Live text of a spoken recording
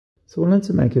So I wanted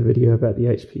to make a video about the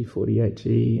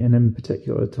HP48G and in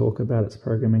particular talk about its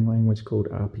programming language called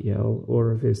RPL, or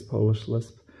Reverse Polish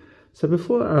Lisp. So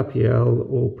before RPL,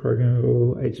 all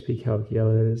programmable HP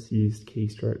calculators used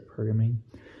keystroke programming.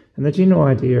 And the general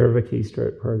idea of a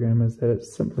keystroke program is that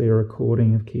it's simply a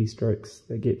recording of keystrokes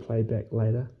that get played back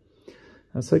later.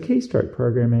 So keystroke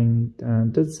programming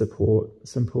did support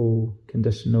simple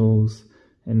conditionals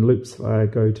and loops via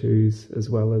gotos as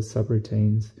well as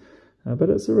subroutines.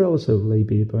 But it's a relatively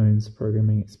bare-bones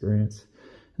programming experience.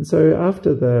 And so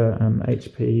after the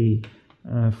HP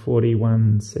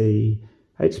 41C,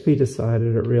 HP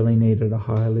decided it really needed a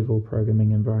higher-level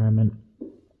programming environment.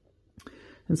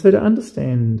 And so to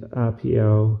understand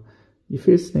RPL, you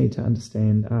first need to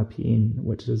understand RPN,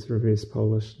 which is reverse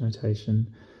Polish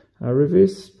notation.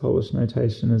 Reverse Polish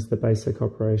notation is the basic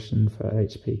operation for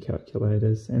HP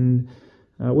calculators, and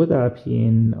with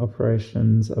RPN,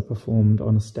 operations are performed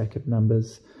on a stack of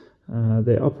numbers.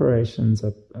 The operations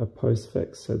are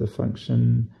postfix, so the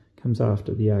function comes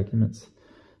after the arguments.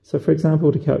 So for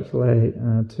example, to calculate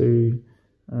 2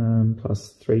 plus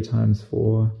 3 times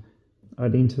 4,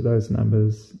 I'd enter those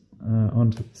numbers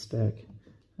onto the stack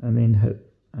and then hit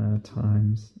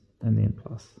times and then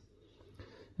plus.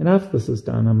 And after this is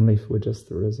done, I'm left with just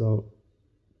the result.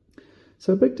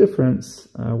 So a big difference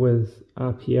with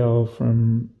RPL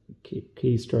from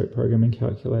keystroke programming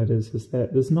calculators is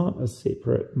that there's not a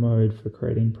separate mode for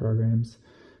creating programs.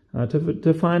 To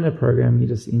define a program, you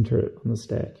just enter it on the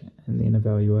stack and then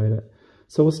evaluate it.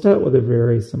 So we'll start with a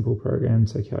very simple program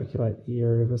to calculate the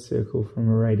area of a circle from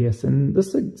a radius. And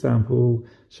this example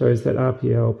shows that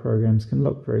RPL programs can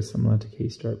look very similar to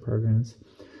keystroke programs.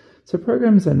 So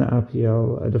programs in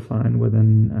RPL are defined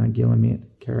within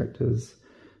Guillemette characters.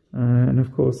 And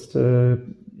of course, to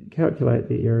calculate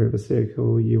the area of a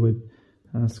circle, you would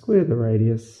square the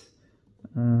radius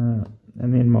and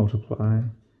then multiply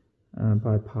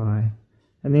by pi.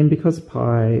 And then because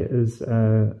pi is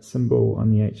a symbol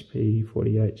on the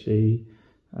HP48G,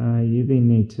 you then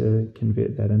need to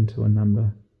convert that into a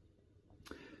number.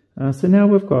 So now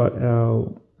we've got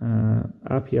our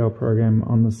RPL program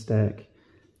on the stack,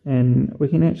 and we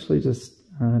can actually just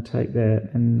take that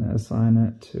and assign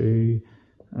it to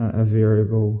a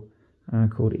variable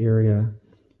called area,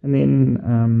 and then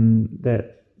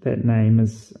that name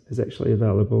is actually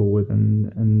available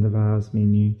in the vars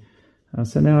menu.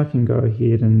 So now I can go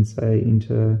ahead and say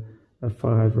enter a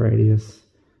 5 radius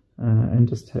and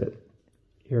just hit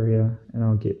area, and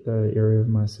I'll get the area of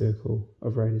my circle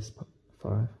of radius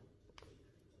 5.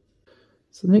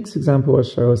 So the next example I'll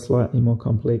show is slightly more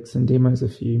complex and demos a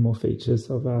few more features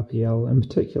of RPL, in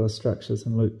particular structures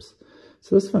and loops.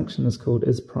 So this function is called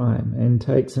isPrime and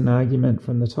takes an argument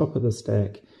from the top of the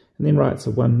stack and then writes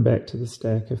a 1 back to the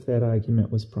stack if that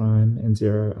argument was prime and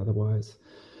 0 otherwise.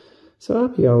 So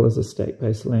RPL is a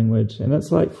stack-based language, and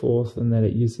it's like Forth in that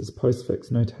it uses postfix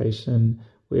notation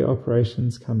where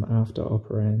operations come after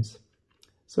operands.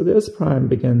 So the isPrime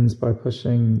begins by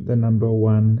pushing the number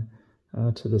 1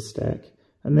 to the stack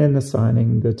and then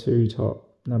assigning the 2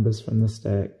 top numbers from the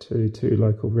stack to 2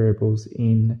 local variables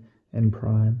n and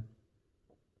prime.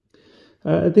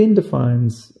 It then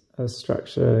defines a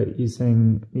structure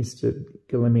using nested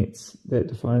guillemettes that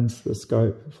defines the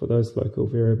scope for those local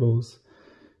variables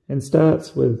and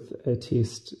starts with a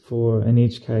test for an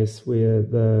edge case where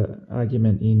the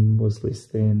argument n was less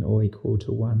than or equal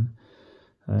to 1.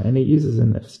 And it uses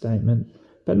an if statement.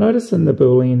 But notice in the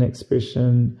Boolean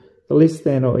expression, the less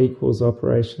than or equals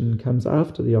operation comes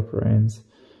after the operands.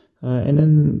 And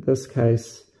in this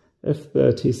case, if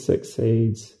the test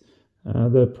succeeds,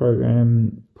 the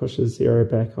program pushes 0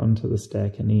 back onto the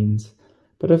stack and ends.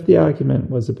 But if the argument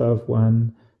was above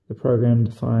 1, the program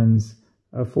defines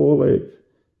a for loop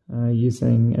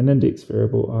using an index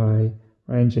variable I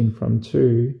ranging from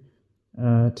 2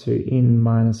 to n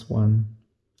minus 1.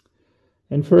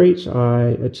 And for each I,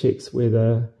 it checks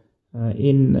whether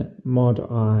n mod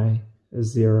I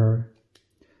is 0.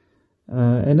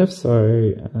 And if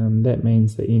so, that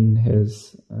means that n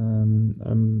has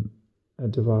a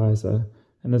divisor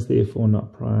and is therefore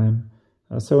not prime.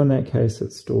 So in that case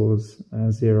it stores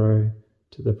 0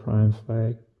 to the prime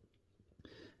flag.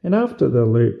 And after the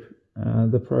loop,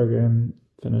 the program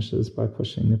finishes by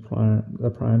pushing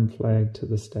the prime flag to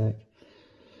the stack.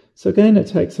 So again, it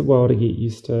takes a while to get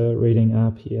used to reading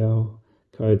RPL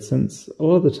code, since a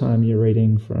lot of the time you're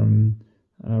reading from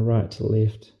right to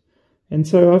left. And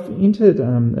so I've entered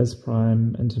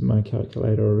isPrime into my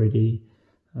calculator already,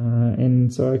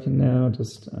 and so I can now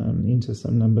just enter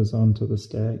some numbers onto the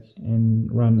stack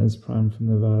and run isPrime from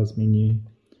the vars menu.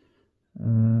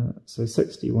 So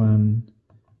 61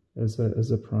 is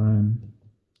a prime,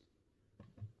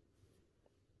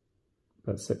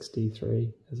 but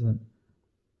 63 isn't.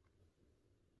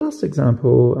 The last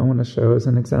example I want to show is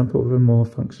an example of a more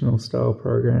functional style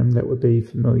program that would be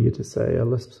familiar to, say, a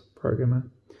Lisp programmer.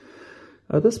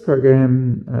 This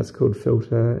program is called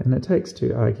filter, and it takes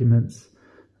two arguments,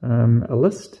 a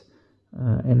list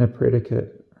and a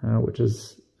predicate, which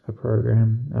is a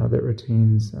program that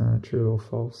returns true or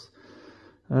false.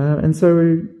 And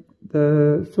so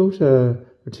the filter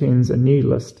returns a new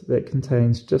list that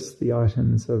contains just the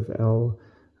items of L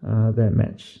that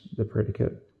match the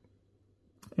predicate.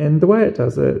 And the way it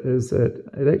does it is that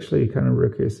it actually kind of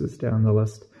recurses down the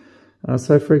list.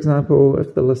 So for example,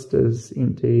 if the list is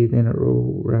empty, then it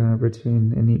will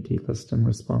return an empty list in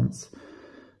response.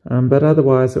 But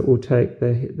otherwise it will take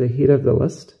the head of the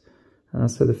list,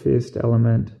 so the first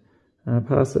element,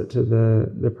 pass it to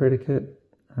the predicate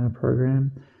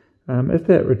program. If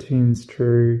that returns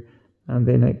true,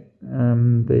 then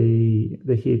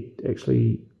the head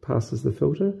actually passes the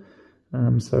filter.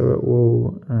 So it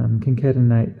will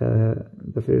concatenate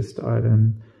the first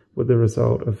item with the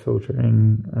result of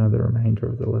filtering the remainder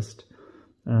of the list.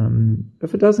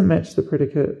 If it doesn't match the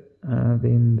predicate,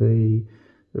 then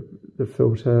the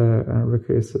filter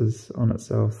recurses on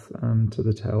itself to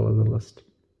the tail of the list.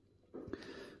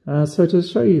 So to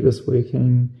show you this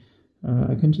working,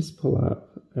 I can just pull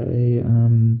up a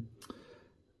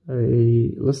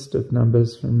list of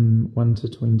numbers from 1 to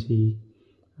 20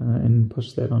 and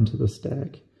push that onto the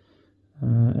stack.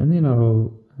 And then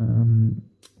I'll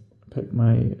pick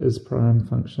my isPrime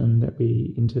function that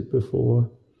we entered before,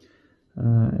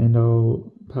 and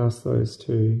I'll pass those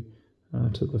two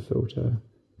to the filter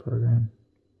program.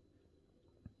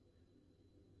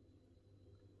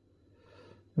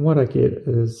 And what I get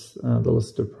is the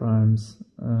list of primes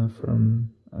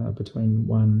from between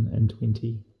 1 and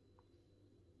 20.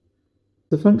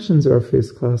 The functions are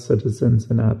first-class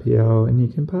citizens in RPL, and you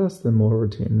can pass them or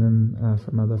return them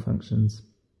from other functions.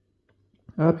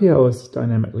 RPL is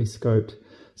dynamically scoped,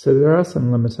 so there are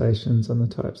some limitations on the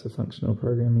types of functional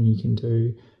programming you can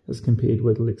do as compared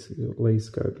with lexically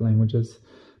scoped languages,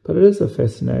 but it is a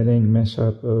fascinating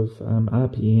mashup of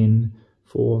RPN,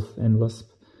 Forth, and Lisp.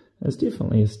 It's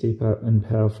definitely a step up in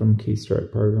power from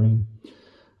keystroke programming.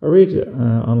 I read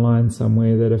online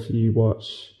somewhere that if you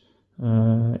watch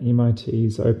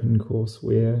MIT's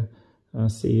OpenCourseWare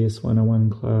CS 101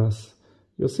 class,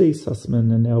 you'll see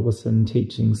Sussman and Albison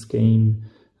teaching Scheme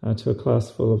to a class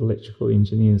full of electrical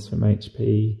engineers from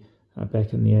HP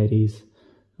back in the 80s.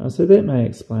 So that may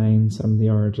explain some of the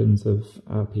origins of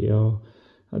RPL.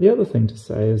 The other thing to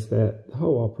say is that the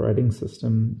whole operating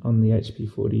system on the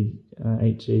HP40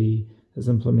 HE is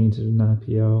implemented in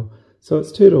RPL, so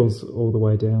it's turtles all the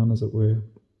way down, as it were.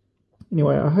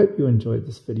 Anyway, I hope you enjoyed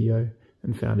this video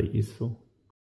and found it useful.